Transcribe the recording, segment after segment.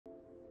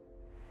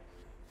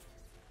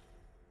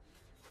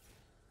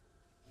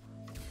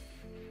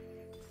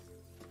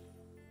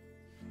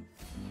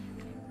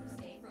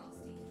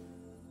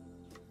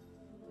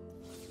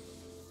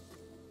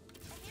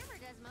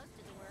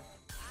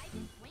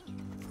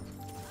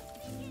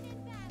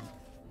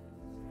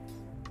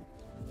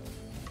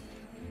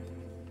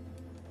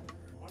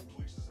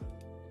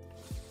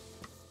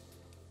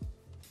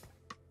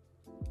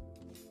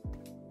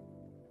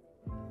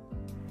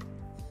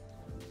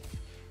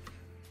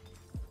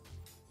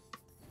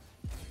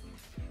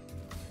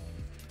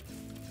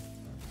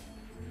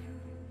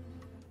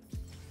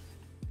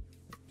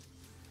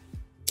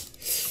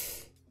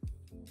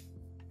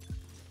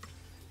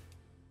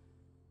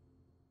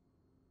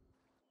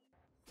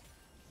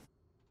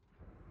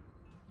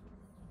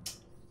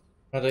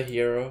Another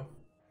hero.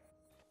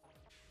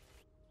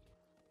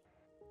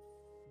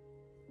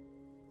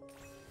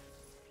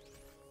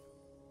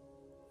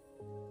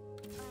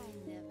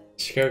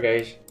 Let's go,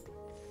 guys.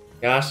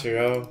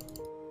 Yasuo.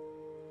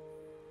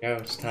 Yo,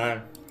 it's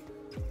time.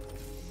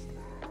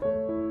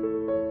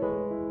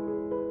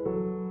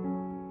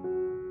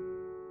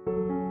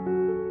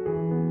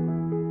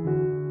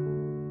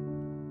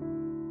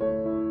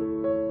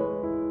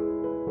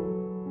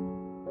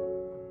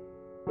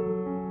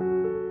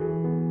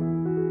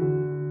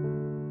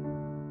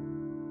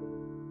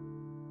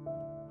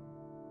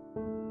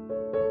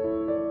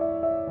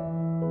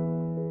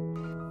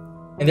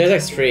 And there's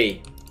like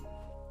 3.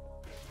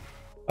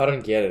 I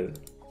don't get it.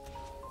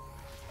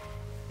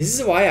 This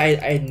is why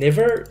I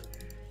never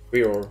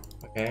reroll,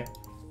 okay?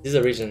 This is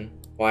the reason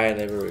why I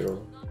never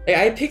reroll. Like,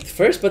 I picked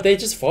first, but they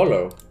just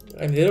follow.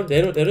 I mean,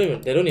 they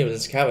don't even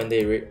scout when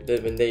they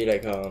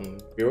like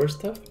reroll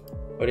stuff.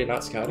 Or they're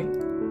not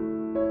scouting.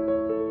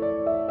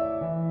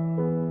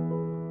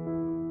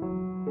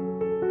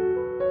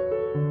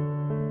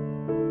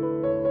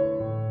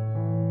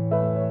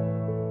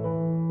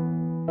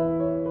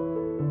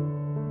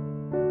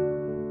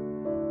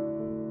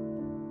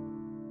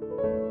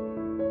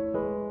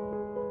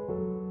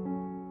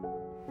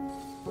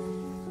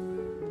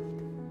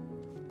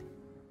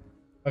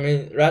 I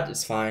mean, red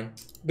is fine.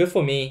 Good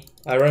for me.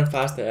 I run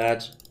fast to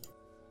edge.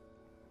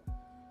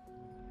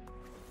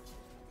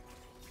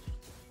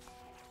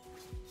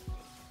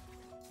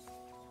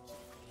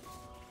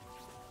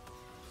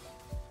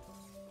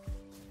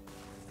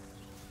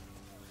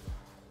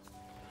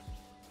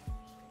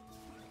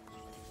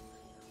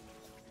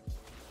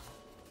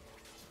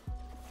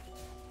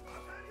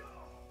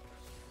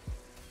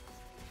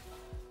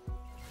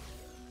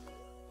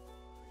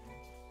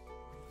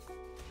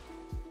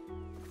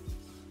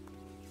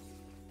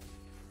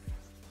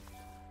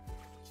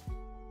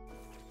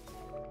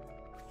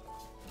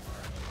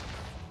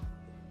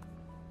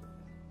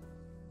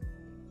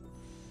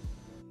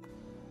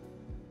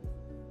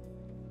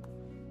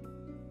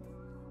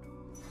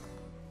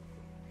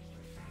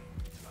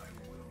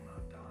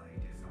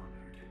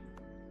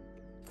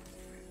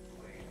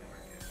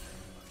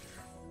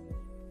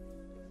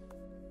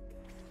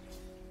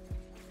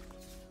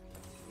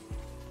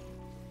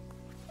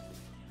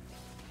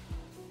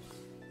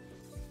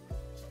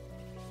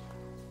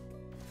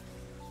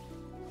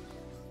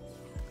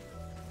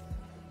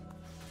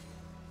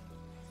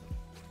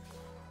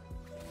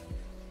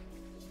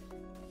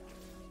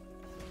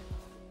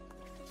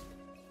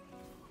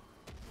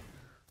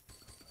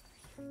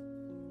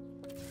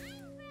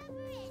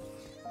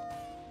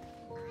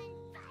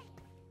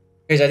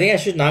 Guys, I think I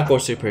should not go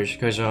supers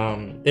because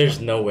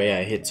there's no way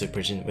I hit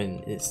supers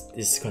when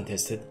it's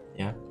contested.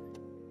 Yeah.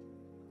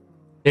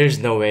 There's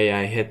no way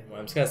I hit.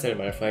 I'm just gonna set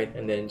my fight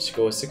and then just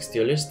go 6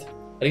 duelist.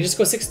 I think just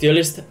go 6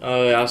 duelist,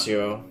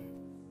 Yasuo,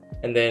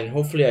 and then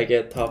hopefully I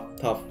get top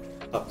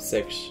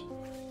 6.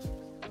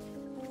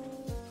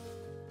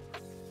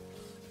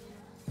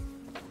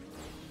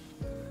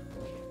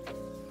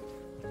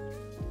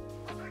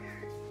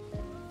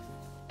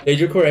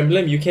 Major Core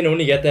Emblem, you can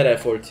only get that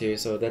at 4-2,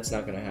 so that's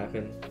not gonna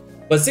happen.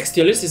 But 6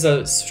 duelist is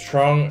a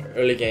strong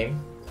early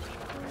game,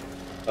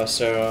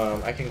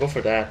 so I can go for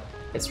that.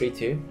 It's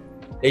 3-2.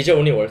 Laser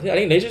only worth it. I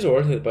think Laser's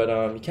worth it, but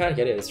you can't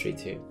get it at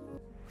 3-2.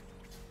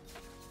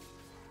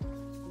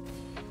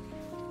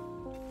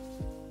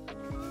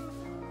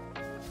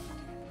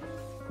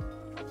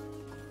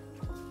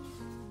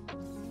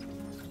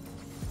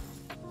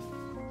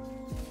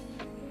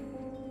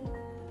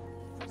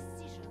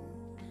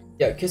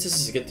 Yeah, Kisses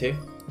is good too.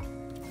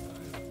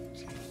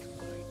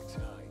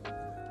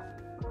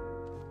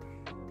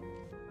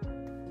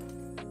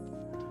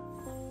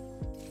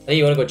 I think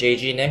you want to go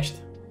JG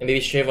next, and maybe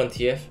Shiv on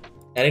TF.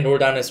 I think roll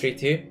down is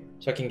 3-2,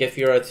 so I can get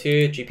Fiora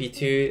 2,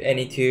 GP2,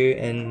 NE2,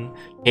 and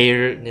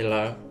Air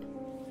Nila.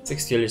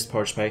 6 duelist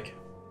Power Spike,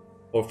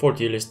 or 4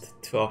 duelist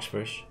 2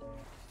 Oxforce.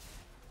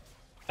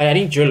 I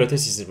think Jewel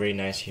Lotus is very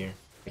nice here.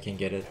 I can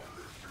get it.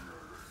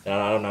 And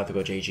I don't have to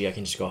go JG, I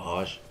can just go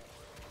Hodge.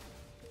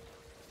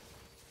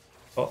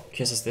 Oh,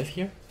 Kiss is diff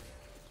here?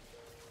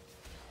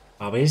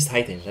 But he's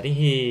Titans. I think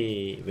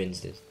he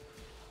wins this.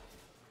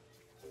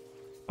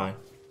 Fine.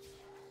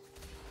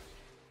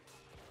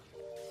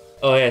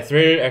 Oh yeah,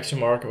 3 extra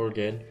mark or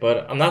good.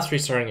 But I'm not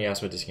 3-starring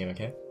Yasuo this game,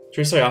 okay?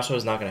 3-star Yasuo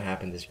is not gonna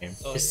happen this game.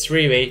 Oh. It's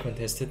 3-way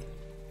contested.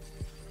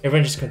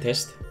 Everyone just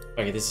contest.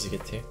 Okay, this is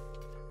good too.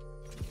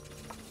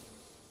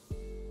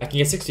 I can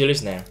get 6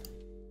 duelists now.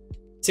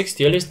 6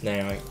 duelists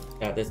now. Like,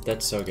 yeah,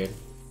 that's so good.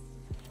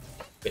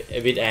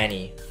 With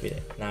Annie.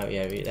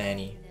 With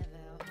Annie.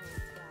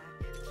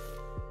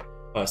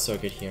 Oh, it's so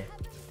good here.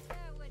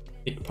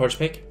 Big Porch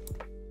Pick.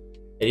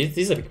 Yeah, this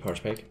is a big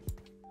Porch Pick.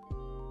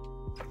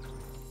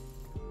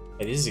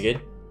 Yeah, this is good.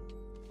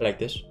 I like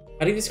this.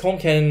 I think this comp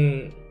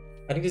can...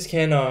 I think this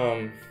can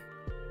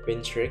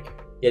win trick.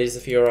 Yeah, this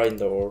is a Fiora in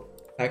the orb.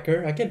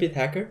 Hacker? I can beat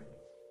Hacker.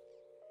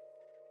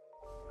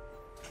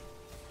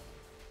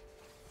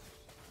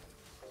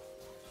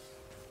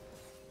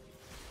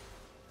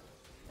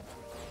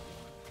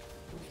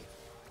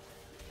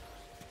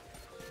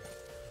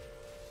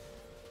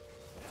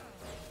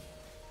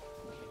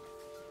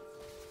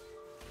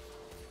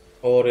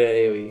 Or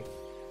AoE.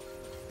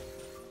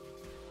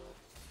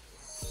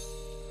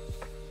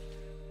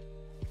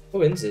 Who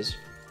wins this?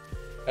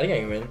 I think I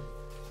can win.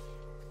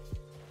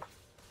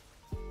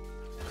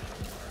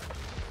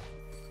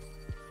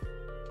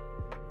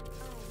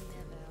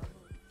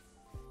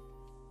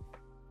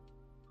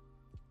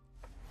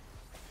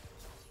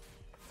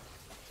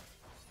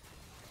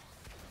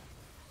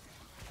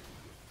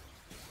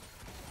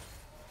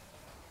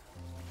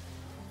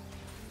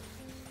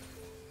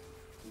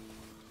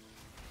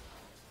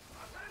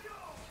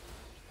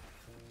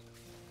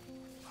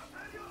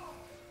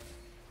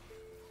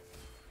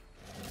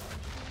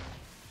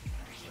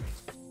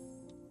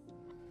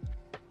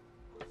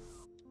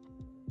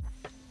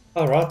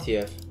 Oh, raw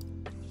TF.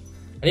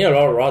 I need a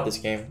lot of raw this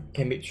game.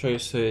 Can be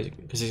choice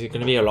because it's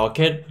gonna be a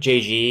locket,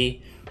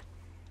 JG.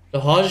 The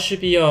Hodge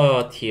should be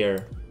a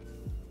tier.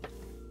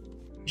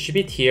 Should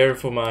be tier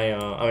for my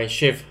I mean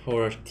shift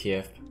for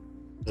TF.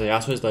 The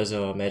Yasuo does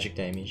magic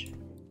damage.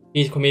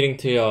 He's committing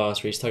to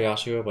 3-star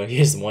Yasuo, but he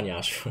has 1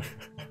 Yasuo.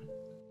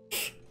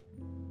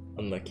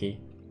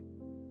 Unlucky.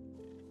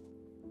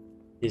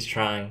 He's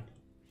trying.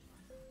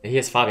 He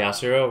has 5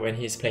 Yasuo when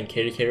he's playing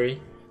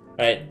carry.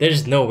 Right,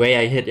 there's no way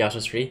I hit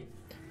Yasuo 3.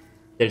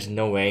 There's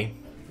no way.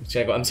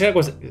 I'm just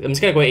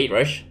gonna go 8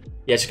 rush.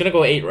 Yeah, just gonna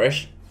go 8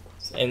 rush.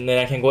 And then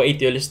I can go 8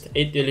 duelist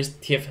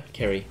TF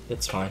carry.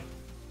 That's fine.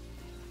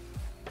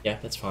 Yeah,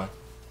 that's fine.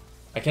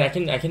 I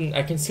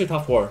can still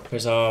top 4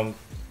 because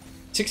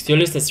 6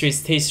 duelist at 3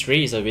 stage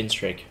 3 is a win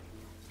streak.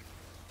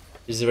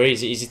 It's very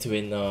easy to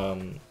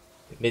win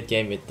mid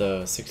game with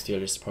the 6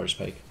 duelist power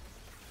spike.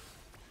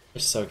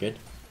 It's so good.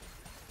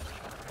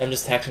 I'm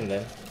just taxing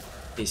them.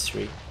 These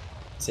 3.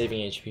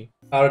 Saving HP.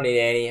 I don't need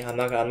any. I'm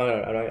not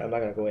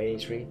gonna go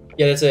 83.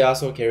 Yeah, that's a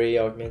Yasuo carry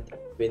augment.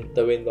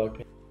 The wind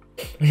augment.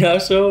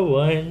 Yasuo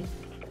won.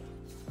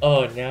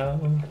 Oh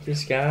no,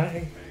 this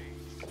guy.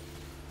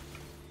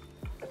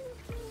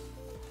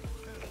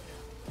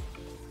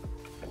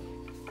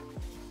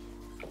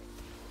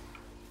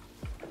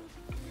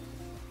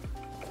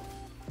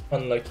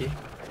 Unlucky.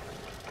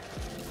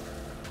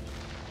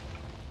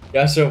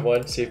 Yasuo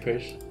won, safe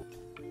push.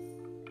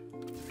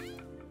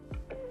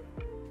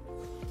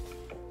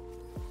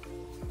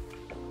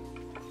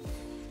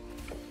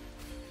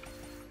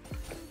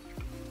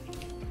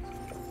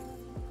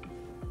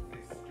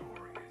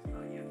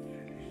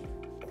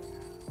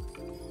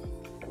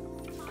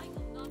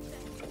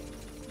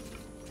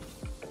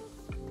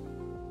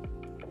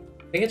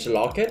 I think it's a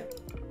locket.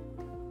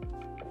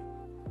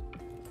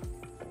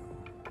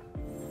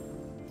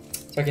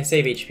 So I can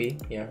save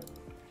HP, yeah.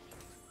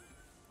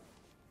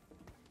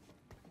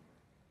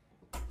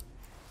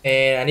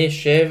 And I need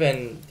Shiv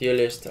and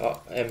Duelist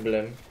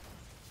emblem.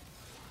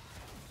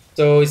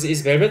 So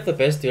is Velvet the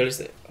best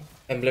Duelist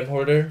emblem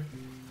holder?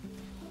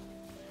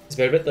 Is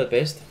Velvet the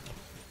best?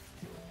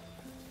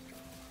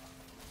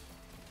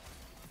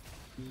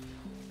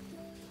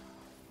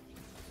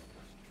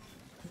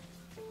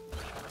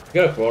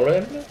 You got a brawler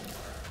emblem?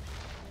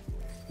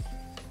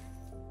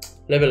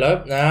 Level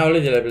up? Nah, I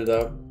already leveled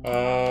up.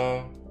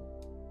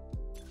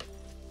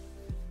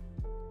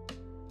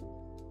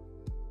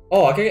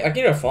 Oh, I can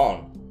get a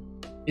fawn.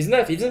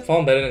 Isn't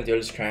fawn better than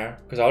Duelist Crown?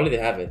 Because I already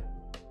have it.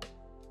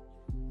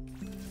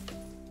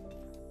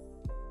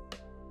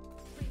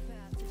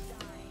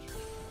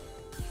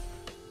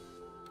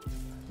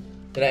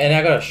 And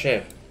I got a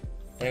Shiv.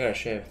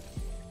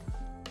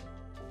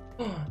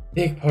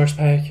 Big purse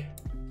pack.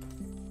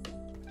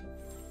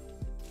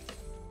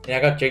 And I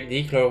got Jake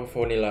Declo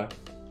for Nilla.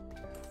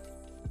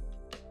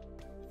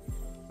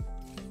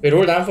 Wait,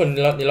 roll down for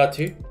Nilla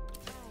too.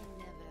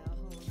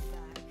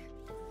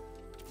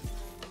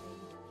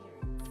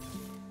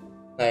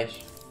 Nice.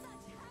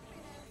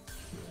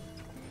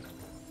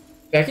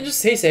 Wait, I can just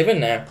stay 7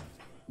 now.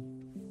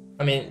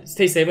 I mean,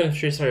 stay 7 and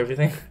 3-star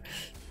everything.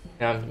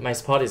 My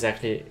spot is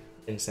actually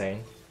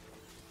insane.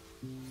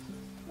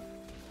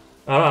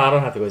 I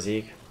don't have to go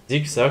Zeke.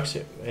 Zeke sucks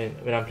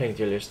when I'm playing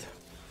Duelist.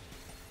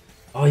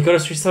 Oh, he got a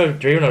 3-star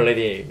Draven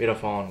already with a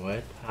fawn.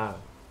 What? How?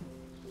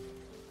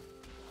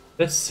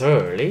 That's so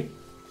early?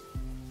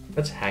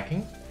 That's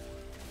hacking?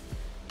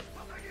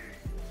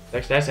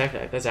 That's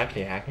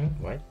actually hacking?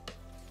 What?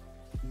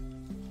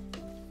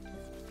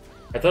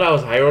 I thought I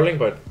was high rolling,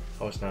 but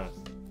I was not.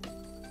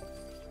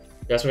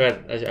 That's why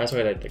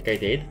that guy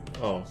did.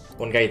 Oh,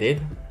 one guy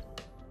did.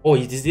 Oh,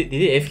 did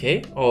he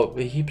AFK? Oh,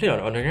 he played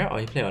on underground. Oh,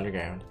 he played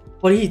underground.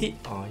 What he did?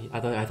 Oh,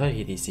 I thought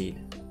he DC'd.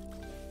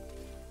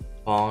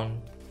 On.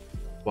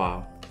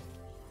 Wow.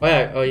 Oh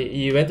yeah. Oh,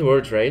 you went to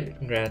Worlds, right?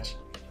 Congrats.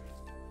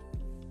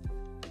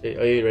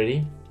 Are you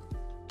ready?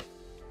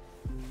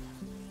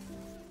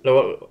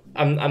 No,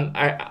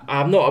 I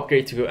have no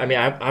upgrade to go. I mean,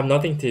 I have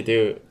nothing to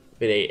do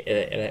with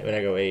 8 when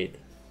I go 8.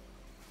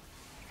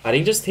 I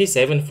think just stay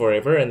 7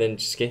 forever and then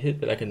just get hit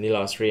with like a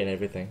Nilla 3 and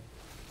everything.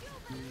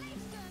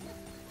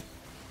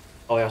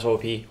 Oh, yeah, so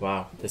OP.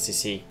 Wow, the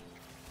CC.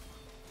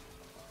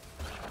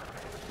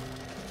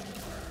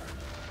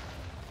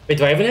 Wait,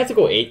 do I even have to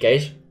go 8,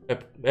 guys?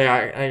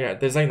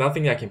 There's like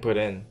nothing I can put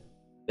in.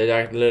 There's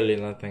like literally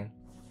nothing.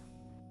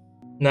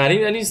 Nah, I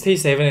need to stay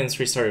 7 and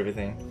 3-star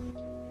everything.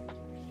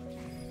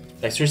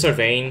 Like 3-star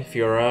Vayne,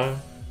 Fiora.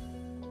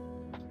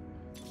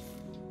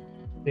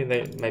 I think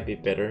that might be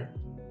better.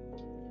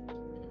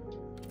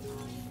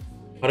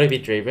 How do I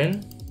beat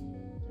Draven?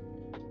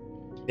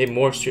 They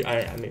more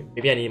I mean,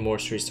 maybe I need more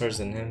 3-stars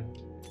than him.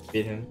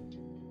 Beat him.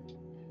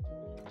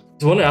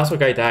 The one Yasuo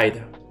guy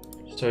died,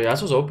 so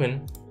Yasuo's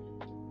open.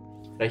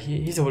 Like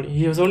he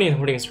was only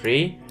holding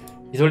 3.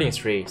 He's holding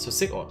 3, so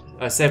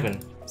 7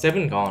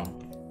 gone.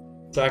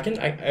 So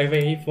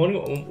if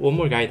one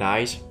more guy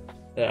dies,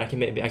 I can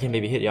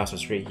maybe hit Yasuo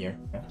 3 here.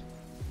 Yeah.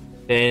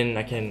 Then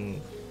I can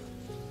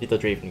beat the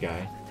Draven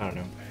guy. I don't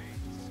know.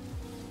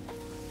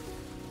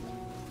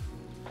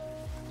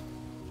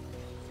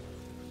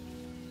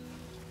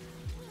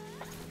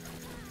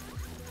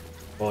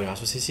 Oh,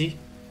 Yasuo CC?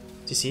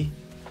 CC?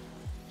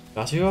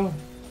 Yasuo?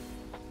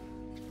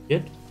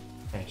 Good?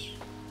 Nice.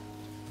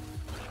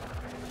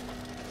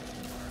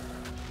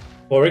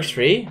 Oryx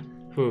 3?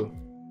 Who?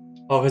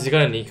 Oh, because he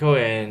got a Nico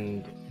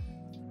and...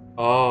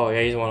 Oh,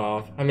 yeah, he's one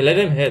off. I mean, let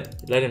him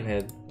hit. Let him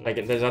hit.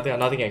 Like, there's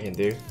nothing I can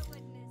do.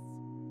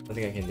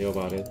 Nothing I can do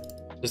about it.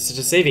 Just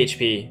save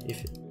HP.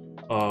 If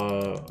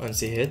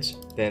Unsee hits,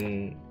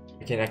 then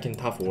I can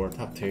top 4,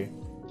 top 2.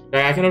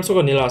 I can also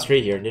go Nilas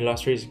 3 here.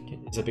 Nilas 3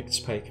 is a big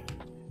spike.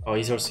 Oh,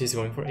 he's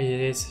going for...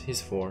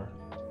 He's 4.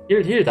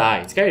 He'll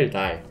die. This guy will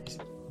die.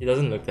 He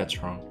doesn't look that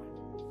strong.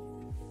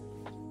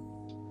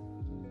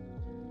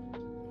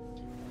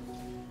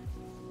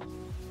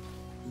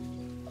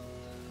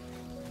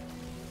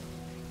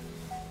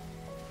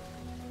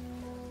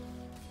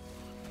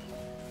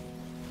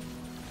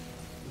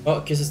 Oh,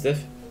 Kiss is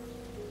diff.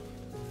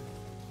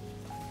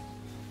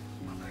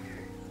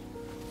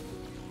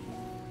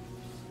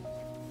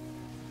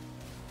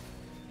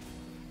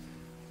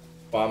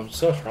 Wow, I'm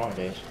so strong,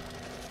 guys.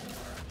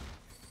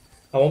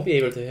 I won't be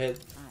able to hit.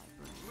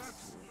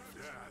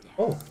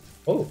 Oh.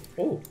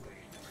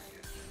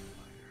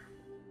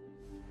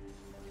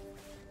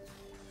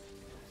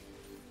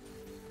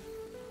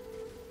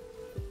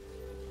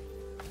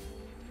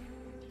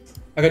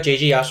 I got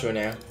JG Yasuo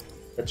now.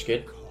 That's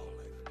good.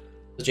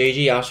 So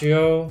JG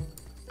Yasuo,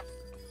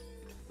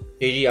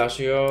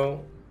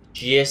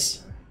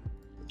 GS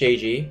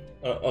JG.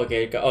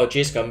 Okay. Oh,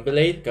 GS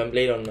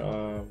Gunblade on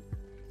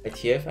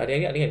TF. I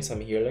think I need some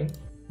healing.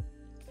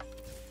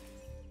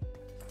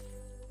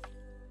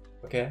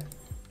 Okay.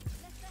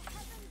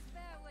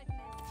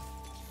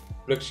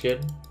 Looks good.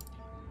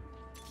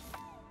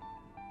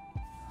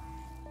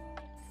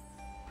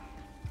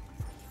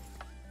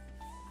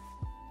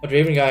 A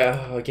Draven guy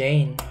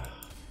again.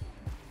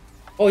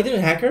 Oh, he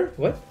didn't hacker?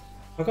 What?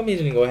 How come he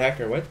didn't go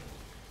hacker? What?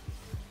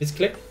 Just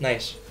click?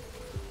 Nice.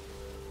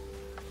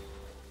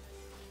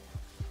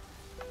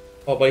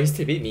 Oh, but he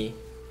still beat me.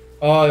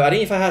 Oh, I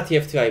think if I had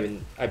TF2,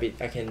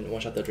 I can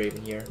one shot the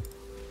Draven here.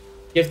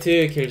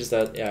 TF2 kills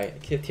that. Yeah,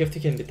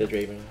 TF2 can beat the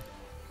Draven.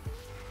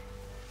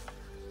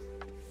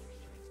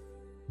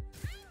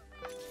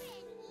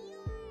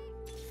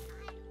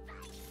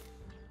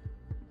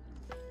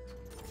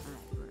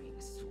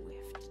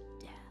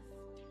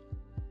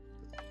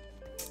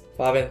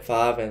 Five and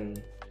 5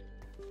 and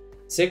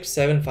 6,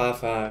 7, 5,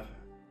 5.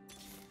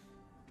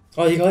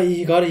 Oh, he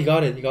got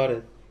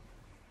it.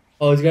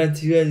 Oh, he's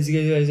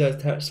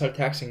gonna start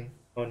taxing.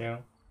 Oh no.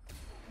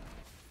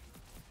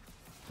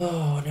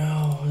 Oh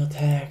no, the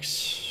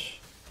tax.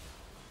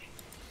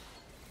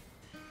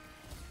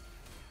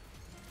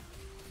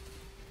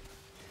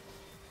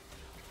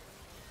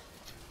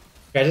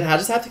 Guys, I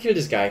just have to kill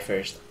this guy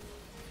first.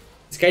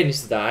 This guy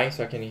needs to die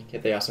so I can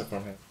get the Yasuo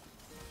from him.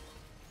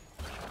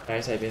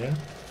 Nice, I beat him.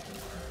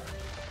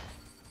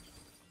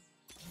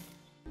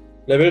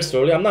 Level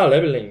slowly. I'm not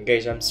leveling,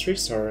 guys. I'm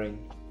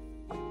 3-starring.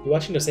 You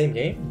watching the same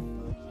game?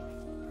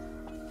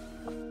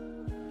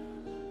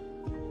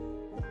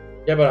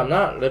 Yeah, but I'm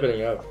not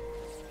leveling up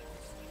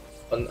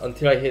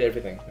until I hit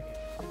everything. Okay.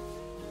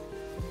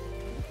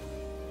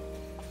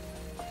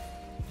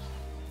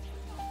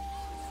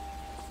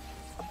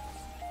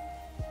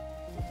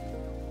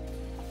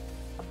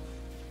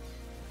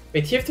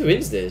 Wait, TF2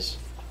 wins this.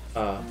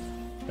 I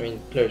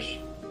mean, push.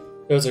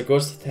 Those are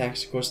ghost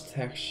attacks.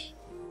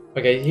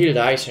 Okay, he'll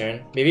die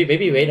soon. Maybe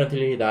wait until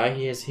he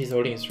dies. He's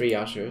holding 3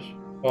 Yasuos.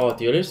 Oh,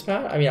 duelist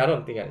pad? I mean, I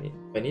don't think I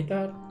need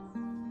that.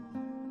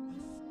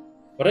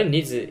 What I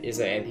need is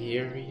an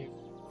anti-hero.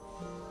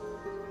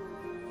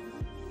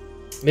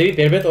 Maybe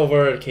Bearbet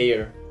over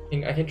Kair.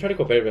 I can try to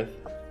go Bearbet.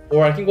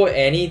 Or I can go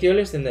any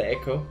duelist in the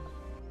Echo.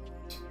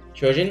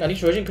 Shojin? I think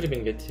Shojin could have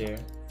been good too.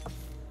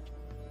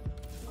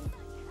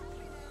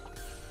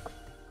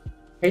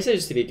 Kaisa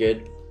used to be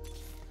good.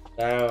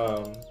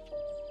 Now,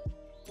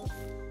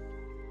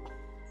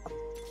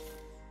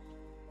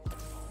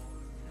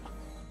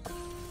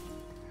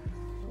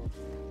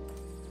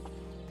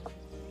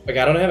 okay,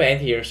 I don't have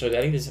anti here, so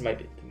I think this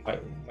might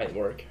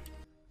work.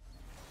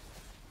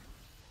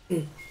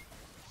 Yeah,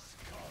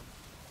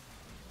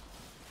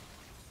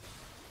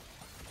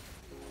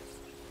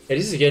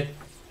 this is good.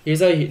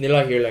 Here's a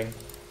Nilla healing.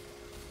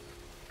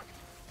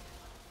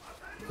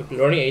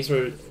 Learning Ace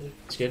is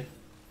good.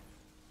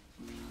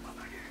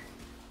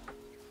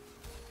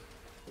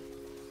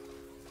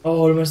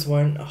 Oh, almost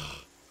won.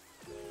 Ugh.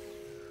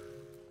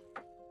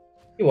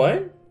 He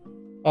won?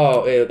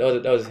 Oh, yeah,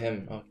 that was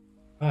him. Oh.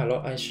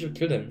 I should have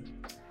killed him.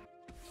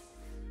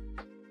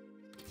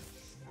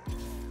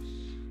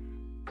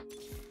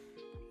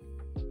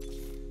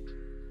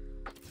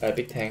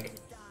 Big tank.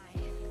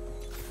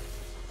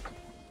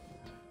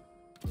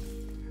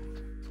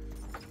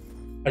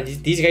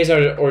 These guys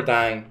are all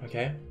dying,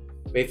 okay?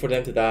 Wait for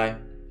them to die.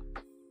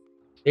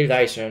 They'll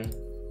die soon.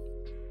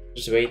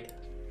 Just wait.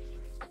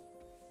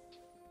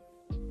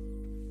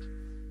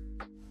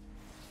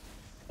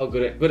 Oh,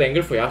 good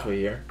angle for Yasuo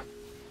here.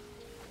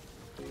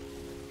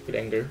 Good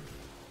angle.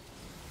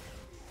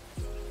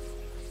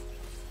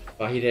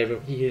 Oh, he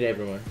hit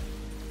everyone.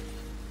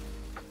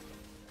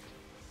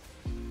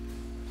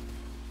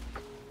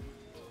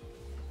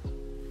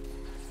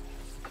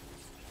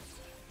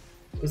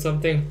 Do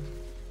something.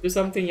 Do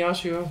something,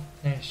 Yasuo.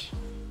 Nice.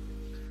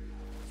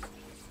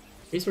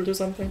 Please will do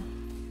something.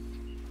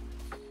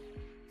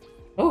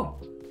 Oh!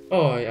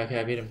 Oh, okay,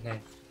 I beat him. Nice.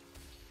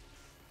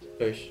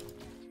 Push.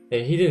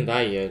 Hey, he didn't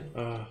die yet.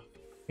 Oh,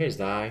 here's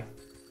die.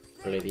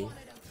 Already.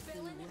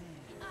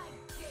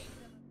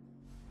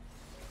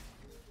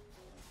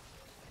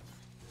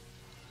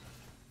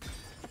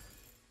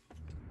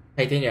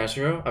 Titan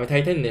Yasuo? I mean,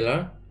 Titan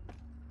Nilla.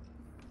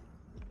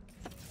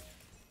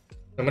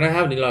 I'm gonna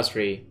have Nilla's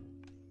free.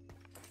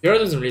 Hero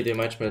doesn't really do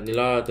much, but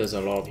Nilla does a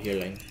lot of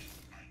healing.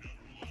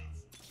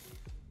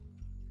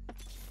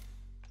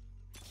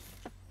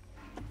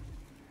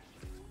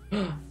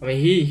 I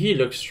mean, he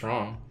looks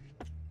strong.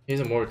 He's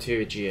a more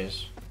 2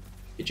 GS.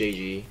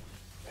 JG.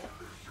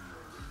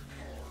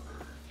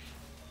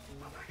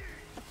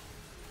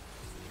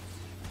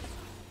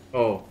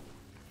 Oh.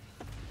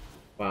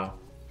 Wow.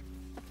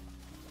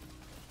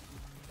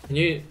 Can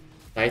you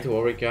die to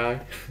Warwick guy?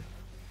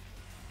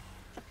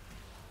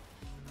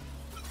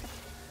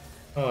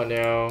 Oh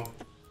no.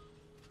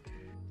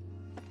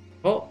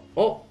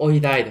 Oh, he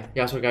died.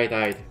 Yasuo guy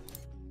died.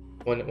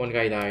 One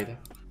guy died.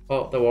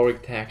 Oh, the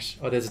Warwick tax.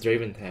 Oh, there's a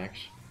Draven tax.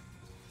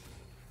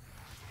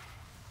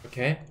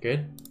 Okay,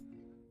 good.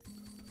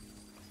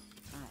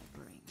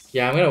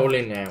 Yeah, I'm gonna all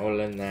in now. All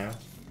in now.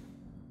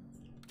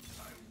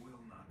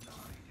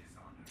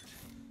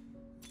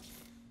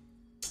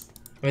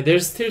 I mean,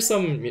 there's still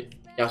some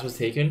Yasuo's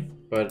taken,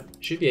 but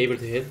should be able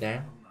to hit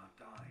now.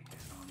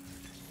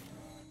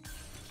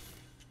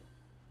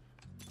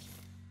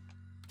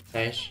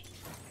 Nice.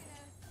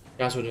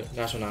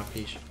 Yasuo now,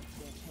 please.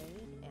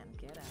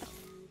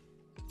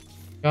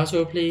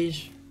 Yasuo,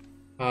 please.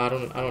 I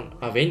don't.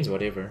 Vayne's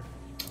whatever.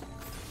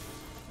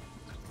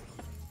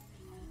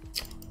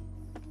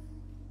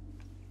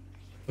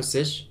 What's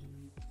this?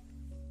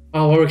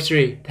 Oh, Warwick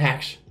 3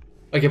 tax.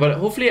 Okay, but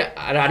hopefully,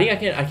 I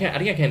think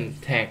I can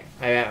tank.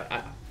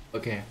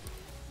 Okay.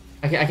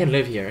 I can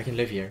live here. I can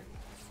live here.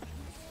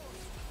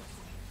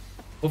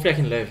 Hopefully, I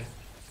can live.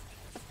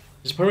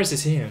 Just promise to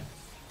see him.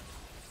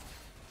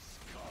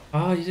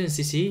 Oh, you didn't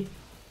CC?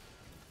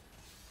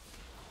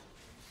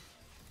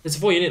 It's a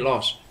 4-unit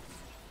loss.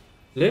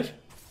 Live?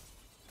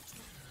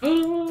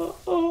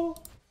 Oh.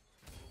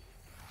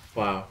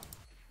 Wow.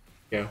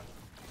 Go.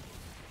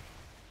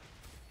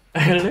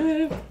 I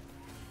live.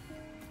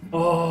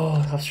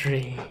 Oh, top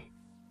 3.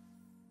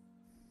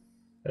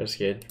 That's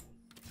good.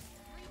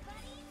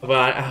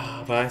 But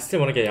I still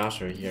want to get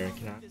Yasuo here.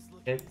 Can I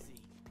get?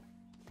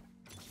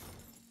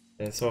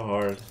 It's so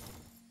hard.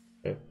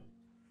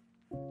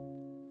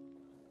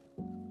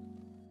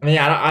 I mean,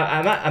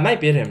 I might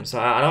beat him, so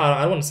I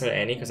don't want to start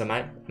any because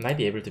I might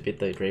be able to beat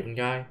the Draven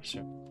guy. So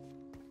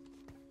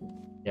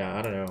yeah,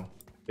 I don't know.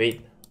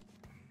 Wait,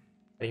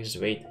 I think just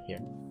wait here.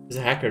 There's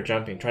a hacker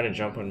jumping, trying to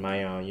jump on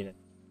my unit.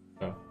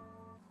 Oh,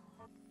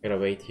 gotta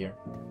wait here.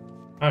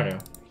 I don't know.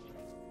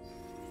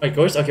 Wait,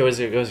 ghost? Okay, was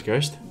it ghost?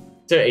 Is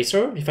there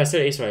Acer? If I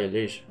still Acer, I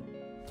lose.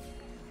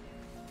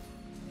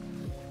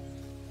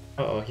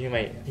 Uh oh,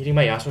 hitting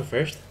my Yasuo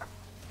first.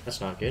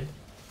 That's not good.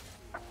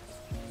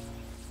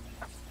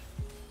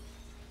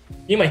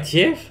 You my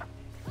TF?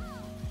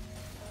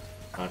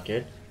 Not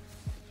good.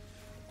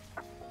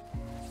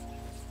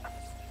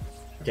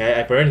 Okay,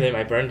 I burned him.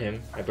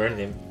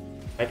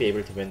 Might be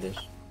able to win this.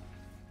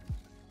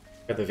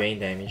 Got the Vayne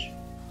damage.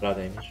 Blood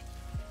damage.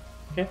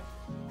 Okay.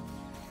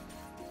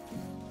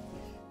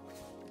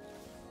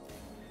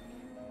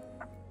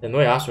 No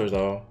Yasuo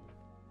though.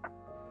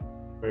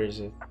 Where is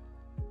it?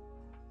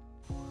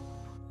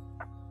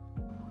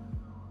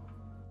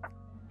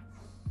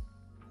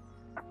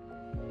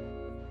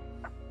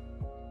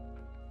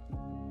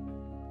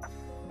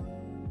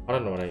 I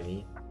don't know what I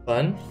need.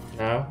 Fun?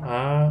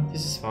 No?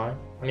 This is fine.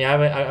 I mean,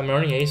 I'm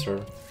running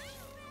Acer.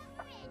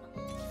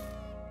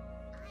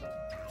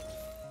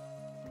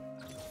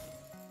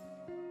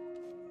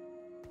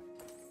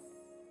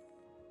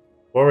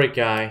 Warwick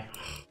guy.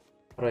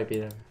 How do I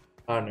beat him?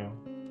 I don't know.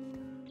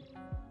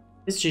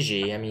 It's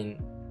GG, I mean...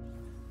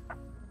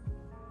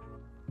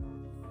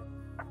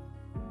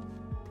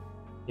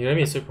 It's gonna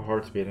be super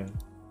hard to beat him.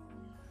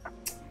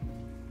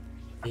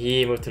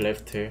 He moved to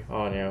left too.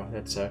 Oh no,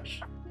 that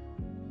sucks.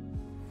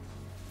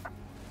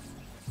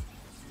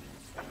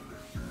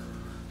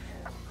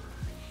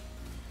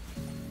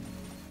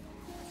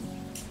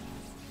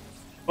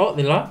 Oh,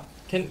 Nila?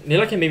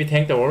 Nila can maybe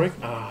tank the Warwick?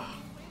 Ah.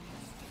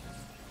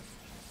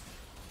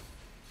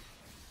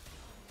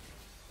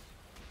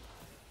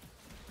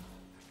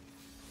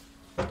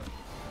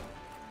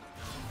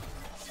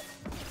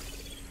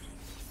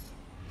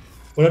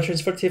 When I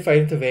transfer TF5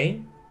 into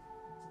Vayne,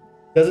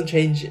 doesn't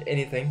change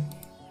anything.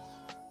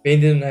 Vayne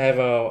didn't have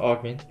a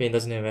Augment. Vayne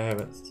doesn't even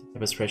have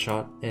a spread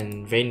shot,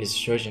 and Vayne is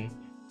Trojan.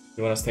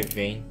 You want to stack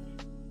Vayne,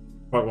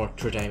 part more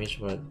true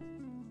damage, but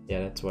yeah,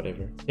 that's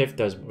whatever. TF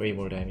does way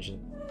more damage.